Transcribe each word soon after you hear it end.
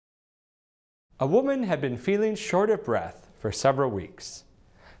A woman had been feeling short of breath for several weeks.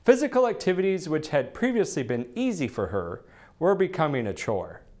 Physical activities which had previously been easy for her were becoming a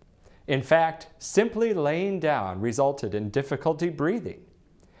chore. In fact, simply laying down resulted in difficulty breathing.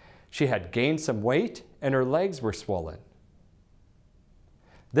 She had gained some weight and her legs were swollen.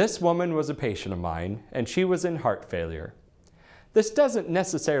 This woman was a patient of mine and she was in heart failure. This doesn't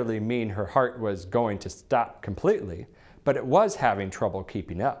necessarily mean her heart was going to stop completely, but it was having trouble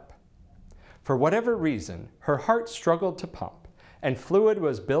keeping up. For whatever reason, her heart struggled to pump, and fluid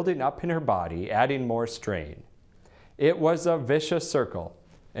was building up in her body, adding more strain. It was a vicious circle,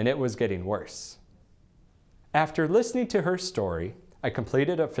 and it was getting worse. After listening to her story, I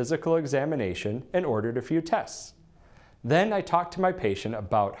completed a physical examination and ordered a few tests. Then I talked to my patient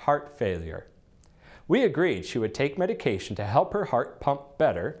about heart failure. We agreed she would take medication to help her heart pump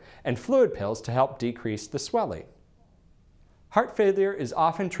better and fluid pills to help decrease the swelling. Heart failure is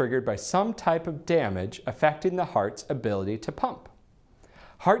often triggered by some type of damage affecting the heart's ability to pump.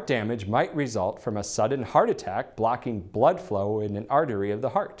 Heart damage might result from a sudden heart attack blocking blood flow in an artery of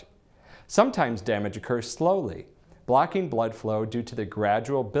the heart. Sometimes damage occurs slowly, blocking blood flow due to the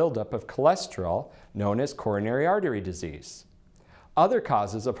gradual buildup of cholesterol known as coronary artery disease. Other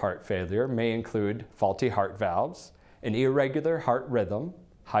causes of heart failure may include faulty heart valves, an irregular heart rhythm,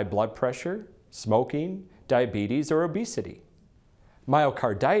 high blood pressure, smoking, diabetes, or obesity.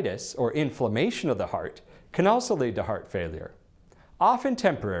 Myocarditis, or inflammation of the heart, can also lead to heart failure. Often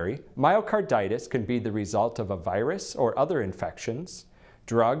temporary, myocarditis can be the result of a virus or other infections,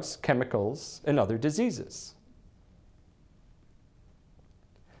 drugs, chemicals, and other diseases.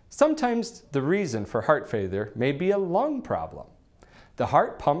 Sometimes the reason for heart failure may be a lung problem. The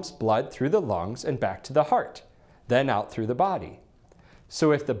heart pumps blood through the lungs and back to the heart, then out through the body.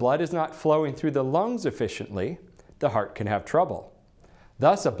 So if the blood is not flowing through the lungs efficiently, the heart can have trouble.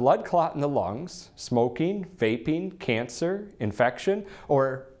 Thus, a blood clot in the lungs, smoking, vaping, cancer, infection,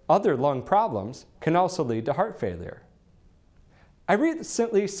 or other lung problems can also lead to heart failure. I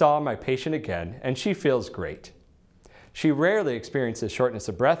recently saw my patient again, and she feels great. She rarely experiences shortness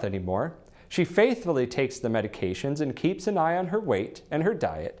of breath anymore. She faithfully takes the medications and keeps an eye on her weight and her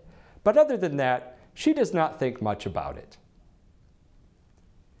diet, but other than that, she does not think much about it.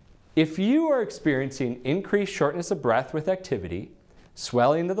 If you are experiencing increased shortness of breath with activity,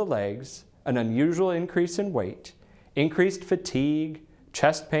 swelling of the legs, an unusual increase in weight, increased fatigue,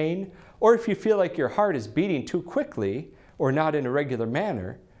 chest pain, or if you feel like your heart is beating too quickly or not in a regular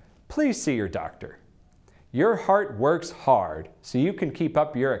manner, please see your doctor. Your heart works hard so you can keep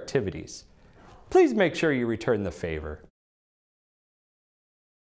up your activities. Please make sure you return the favor.